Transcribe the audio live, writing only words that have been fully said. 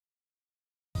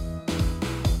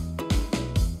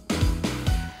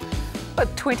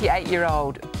But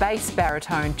 28-year-old bass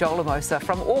baritone Joel Amosa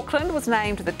from Auckland was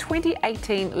named the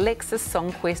 2018 Lexus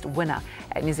Song Quest winner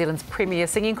at New Zealand's premier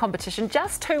singing competition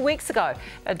just 2 weeks ago.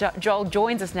 Joel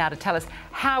joins us now to tell us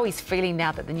how he's feeling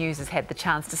now that the news has had the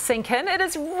chance to sink in. It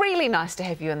is really nice to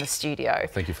have you in the studio.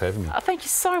 Thank you for having me. Thank you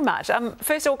so much.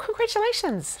 First of all,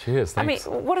 congratulations. Cheers, thanks.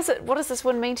 I mean, what does this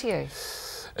win mean to you?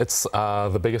 It's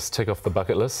the biggest tick off the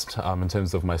bucket list in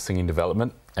terms of my singing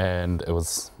development, and it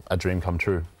was a dream come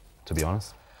true, to be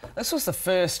honest. This was the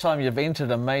first time you've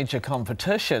entered a major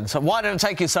competition, so why did it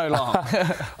take you so long?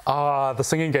 The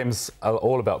singing game's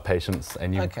all about patience,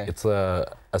 and it's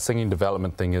a singing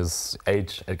development thing is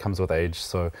age. It comes with age.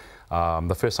 So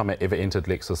the first time I ever entered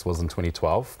Lexus was in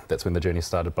 2012. That's when the journey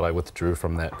started, but I withdrew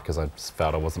from that because I just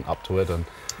felt I wasn't up to it. And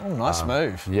oh, nice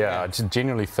move. Yeah, I just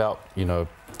genuinely felt, you know,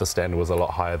 the standard was a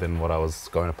lot higher than what I was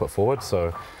going to put forward.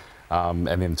 So. And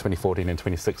then 2014 and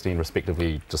 2016,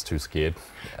 respectively, just too scared.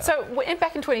 So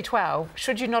back in 2012,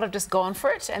 should you not have just gone for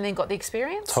it and then got the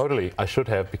experience? Totally, I should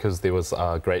have, because there was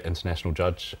a great international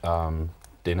judge,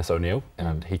 Dennis O'Neill,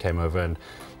 and he came over, and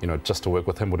you know, just to work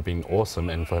with him would have been awesome,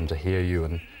 and for him to hear you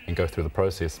and go through the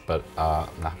process. But nah.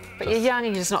 But you're young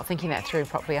and you're just not thinking that through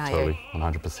properly, are you? Totally,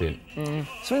 100%.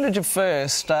 So when did you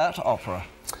first start opera?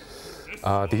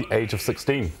 The age of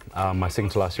 16, my second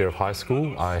to last year of high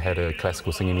school, I had a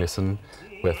classical singing lesson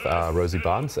with Rosie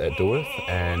Barnes at Duluth,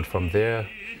 and from there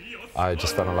I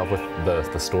just fell in love with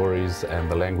the stories,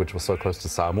 and the language was so close to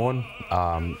Samoan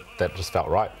that just felt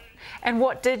right. And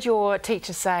what did your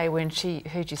teacher say when she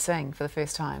heard you sing for the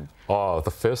first time? Oh,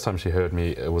 the first time she heard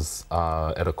me, it was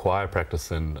at a choir practice,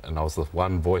 and I was the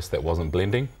one voice that wasn't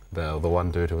blending. The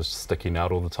one dude who was just sticking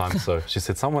out all the time. So she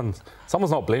said, someone's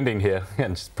not blending here.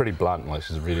 And she's pretty blunt, like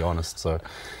she's really honest. So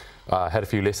I had a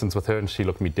few lessons with her, and she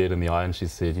looked me dead in the eye and she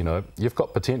said, you know, you've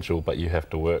got potential, but you have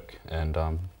to work. And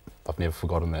I've never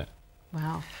forgotten that.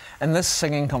 Wow. And this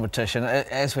singing competition,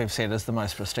 as we've said, is the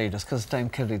most prestigious because Dame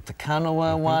Kiri Te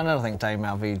Kanawa won it. I think Dame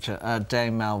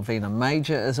Malvina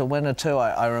Major is a winner too.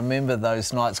 I remember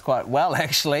those nights quite well,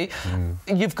 actually.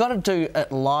 You've got to do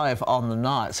it live on the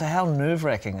night, so how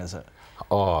nerve-wracking is it?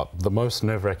 Oh, the most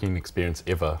nerve-wracking experience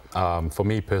ever. For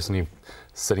me personally,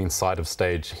 sitting side of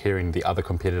stage, hearing the other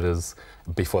competitors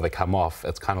before they come off,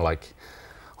 it's kind of like,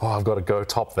 oh, I've got to go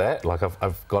top that. Like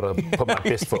I've got to put my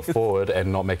best foot forward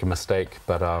and not make a mistake.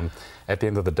 But at the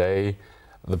end of the day,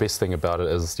 the best thing about it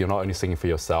is you're not only singing for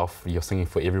yourself, you're singing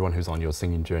for everyone who's on your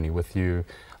singing journey with you.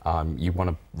 You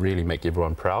want to really make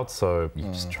everyone proud, so you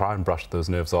just try and brush those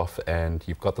nerves off, and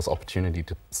you've got this opportunity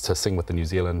to sing with the New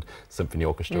Zealand Symphony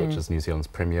Orchestra, which is New Zealand's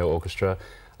premier orchestra.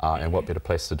 And what better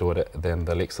place to do it than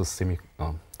the Lexus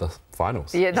the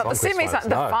finals? Yeah, not the semis, the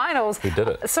finals. We did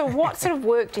it. So what sort of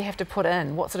work do you have to put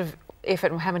in? What sort of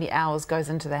effort and how many hours goes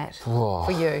into that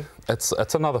for you?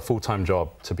 It's another full-time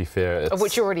job, to be fair. Of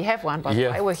which you already have one, by the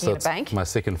way, working at a bank. My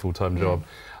second full-time job.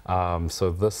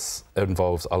 So this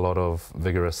involves a lot of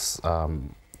vigorous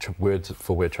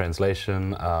word-for-word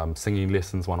translation, singing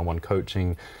lessons, one-on-one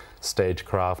coaching,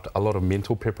 stagecraft, a lot of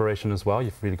mental preparation as well.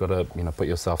 You've really got to, you know, put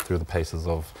yourself through the paces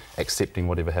of accepting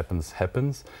whatever happens.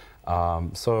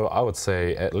 So I would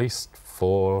say at least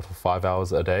 4 to 5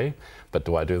 hours a day. But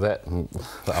do I do that?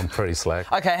 I'm pretty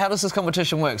slack. Okay, how does this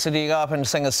competition work? So do you go up and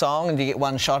sing a song and do you get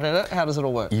one shot at it? How does it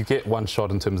all work? You get one shot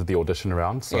in terms of the audition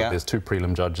round. So there's 2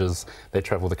 prelim judges. They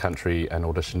travel the country and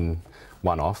audition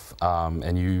one off,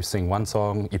 and you sing one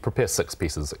song. You prepare 6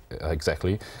 pieces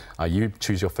exactly. You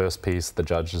choose your first piece, the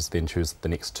judges then choose the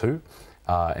next 2,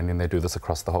 and then they do this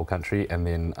across the whole country, and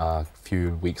then a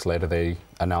few weeks later they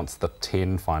announce the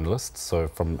 10 finalists. So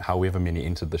from however many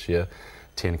entered this year,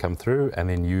 10 come through, and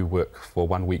then you work for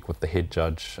 1 week with the head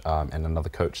judge and another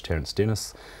coach, Terence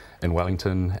Dennis, in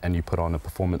Wellington, and you put on a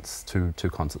performance, two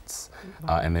concerts.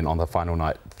 And then on the final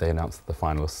night they announce the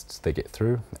finalists, they get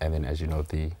through, and then, as you know,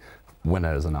 the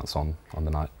winner is announced on the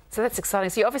night. So that's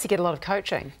exciting. So you obviously get a lot of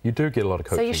coaching. You do get a lot of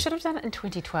coaching. So you should have done it in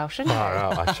 2012, shouldn't you?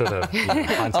 I should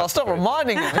have. I'll stop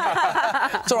reminding you.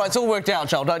 It's all right, it's all worked out,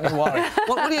 Joel, don't you worry.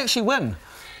 What do you actually win?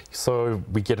 So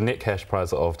we get a net cash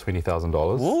prize of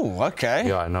 $20,000. Ooh, okay.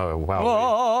 Yeah, I know. Wow.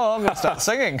 Oh, I'm going to start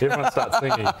singing. Everyone starts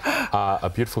singing.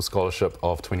 A beautiful scholarship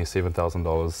of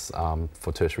 $27,000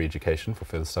 for tertiary education, for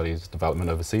further studies, development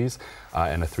overseas,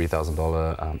 and a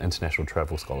 $3,000 international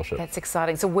travel scholarship. That's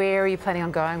exciting. So where are you planning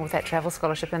on going with that travel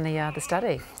scholarship in the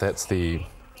study? That's the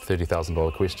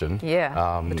 $30,000 question.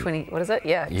 Yeah, the 20, what is it?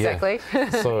 Yeah, exactly.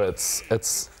 Yeah. So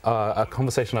it's a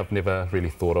conversation I've never really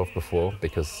thought of before,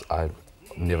 because I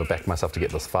never backed myself to get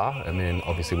this far, and then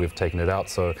obviously we've taken it out.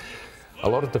 So a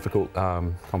lot of difficult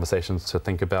conversations to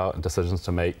think about and decisions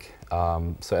to make.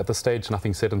 So at this stage,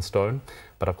 nothing's set in stone,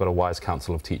 but I've got a wise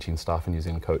council of teaching staff and New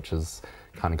Zealand coaches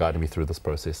kind of guiding me through this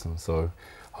process. And so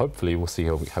hopefully we'll see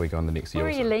how we go in the next year.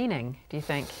 Where are you leaning, do you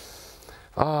think?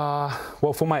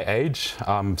 Well, for my age,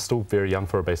 I'm still very young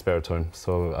for a bass baritone.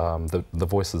 So the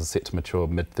voice is set to mature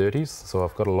mid-30s. So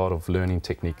I've got a lot of learning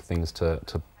technique things to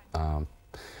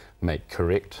make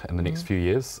correct in the next few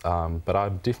years. But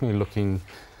I'm definitely looking,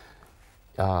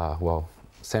 well,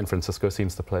 San Francisco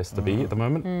seems the place to be at the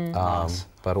moment. Nice.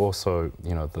 But also,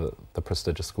 you know, the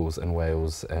prestigious schools in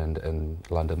Wales and in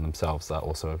London themselves are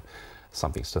also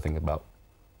something to think about.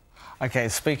 Okay,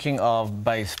 speaking of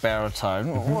bass baritone,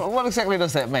 what exactly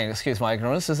does that mean? Excuse my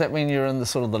ignorance. Does that mean you're in the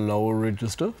sort of the lower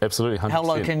register? Absolutely, 100%. How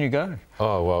low can you go?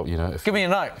 Oh, well, you know... Give me a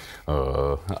note.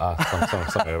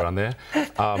 Somewhere around there.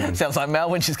 Sounds like Mel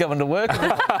when she's going to work.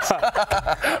 That's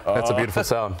a beautiful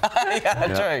sound.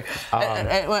 Yeah, true.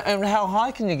 And how high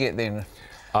can you get then?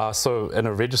 So in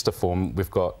a register form, we've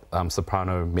got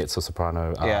soprano,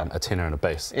 mezzo-soprano, a tenor and a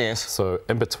bass. Yes. So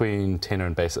in between tenor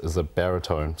and bass is a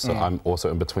baritone. So I'm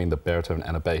also in between the baritone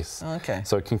and a bass. Okay.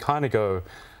 So it can kind of go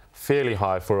fairly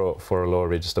high for a lower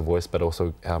register voice, but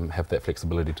also have that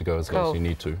flexibility to go as low as you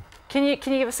need to. Can you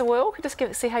give us a whirl? Just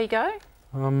see how you go?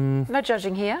 No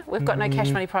judging here. We've got no cash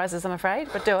money prizes, I'm afraid,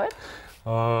 but do it.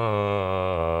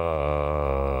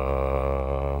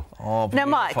 Now,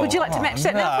 Mike, would you like to match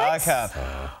that now, please? I can't.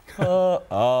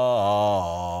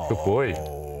 Good boy.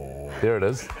 There it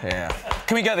is. Yeah.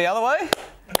 Can we go the other way?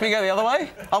 Can we go the other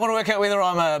way? I want to work out whether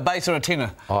I'm a bass or a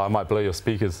tenor. Oh, I might blow your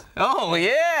speakers. Oh,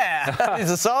 yeah. There's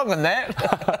a song in that.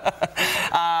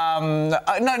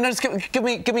 No, just give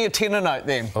me a tenor note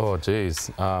then. Oh, geez.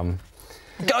 Go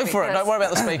for it. Don't worry about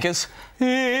the speakers.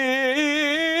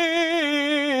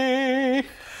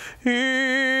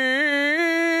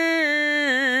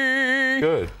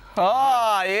 Good.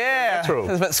 Oh, yeah. Natural.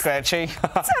 It's a bit scratchy.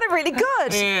 That sounded really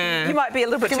good. Yeah. You might be a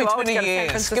little bit Give too me old to 20 go to San years.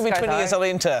 Francisco, Give me 20 years, though. I'll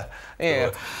enter.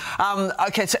 Yeah.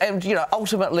 Okay, so, and, you know,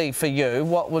 ultimately for you,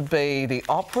 what would be the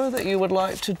opera that you would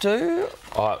like to do?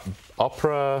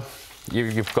 Opera,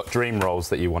 you've got dream roles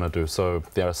that you want to do. So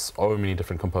there are so many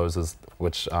different composers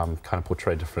which kind of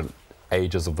portray different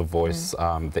ages of the voice,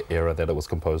 the era that it was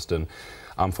composed in.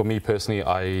 For me personally,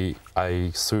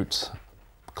 I suit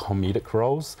comedic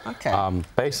roles. Okay.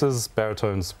 Basses,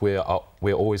 baritones, we're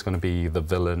always going to be the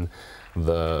villain,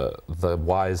 the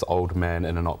wise old man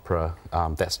in an opera.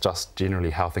 That's just generally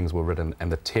how things were written.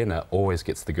 And the tenor always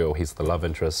gets the girl. He's the love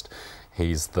interest.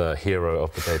 He's the hero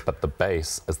of the day. But the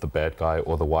bass is the bad guy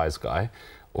or the wise guy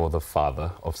or the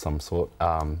father of some sort.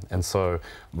 And so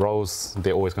roles,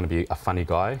 they're always going to be a funny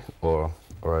guy or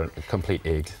a complete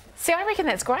egg. See, I reckon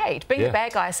that's great. Being the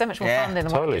bad guy is so much more fun than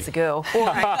the one that's a girl.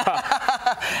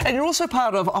 And you're also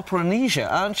part of Operanesia,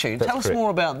 aren't you? Tell us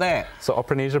more about that. So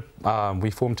Operanesia,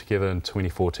 we formed together in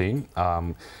 2014.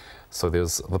 So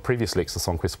there's the previous Lexus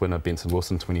Songquest winner, Benson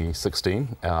Wilson,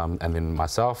 2016, and then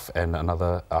myself and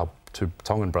another two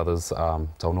Tongan brothers,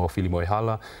 Taunoa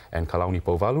Filimoehala and Kalauni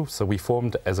Povalu. So we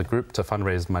formed as a group to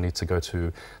fundraise money to go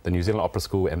to the New Zealand Opera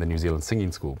School and the New Zealand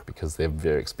Singing School because they're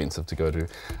very expensive to go to.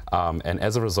 And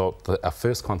as a result, our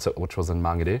first concert, which was in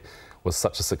Mangere, was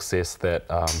such a success that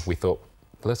we thought,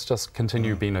 let's just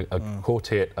continue being a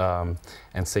quartet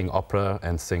and sing opera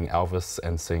and sing Elvis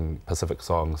and sing Pacific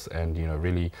songs and, you know,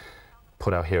 really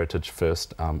put our heritage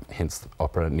first, hence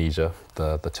Operanesia,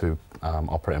 the two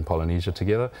opera and Polynesia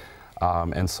together.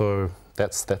 And so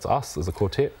that's us as a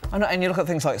quartet. I know, and you look at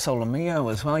things like Solo Mio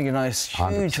as well, you know, it's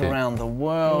huge 100%. Around the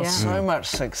world, so much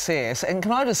success. And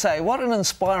can I just say, what an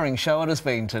inspiring show it has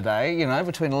been today, you know,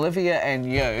 between Olivia and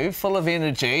you, full of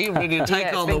energy, ready to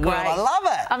take on the world. I love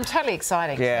it. I'm totally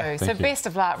exciting too. So best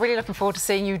of luck. Really looking forward to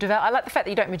seeing you develop. I like the fact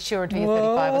that you don't mature until you're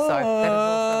 35 or so. That is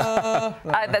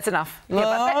awesome. That's enough.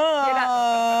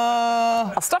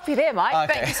 I'll stop you there, Mike.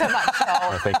 Okay. Thank you so much,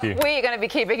 Joel. Thank you. We are going to be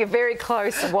keeping a very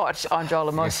close watch on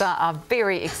Joel Amosa.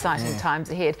 Very exciting times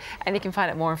ahead. And you can find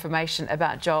out more information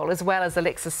about Joel as well as the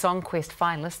Lexus Songquest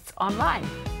finalists online.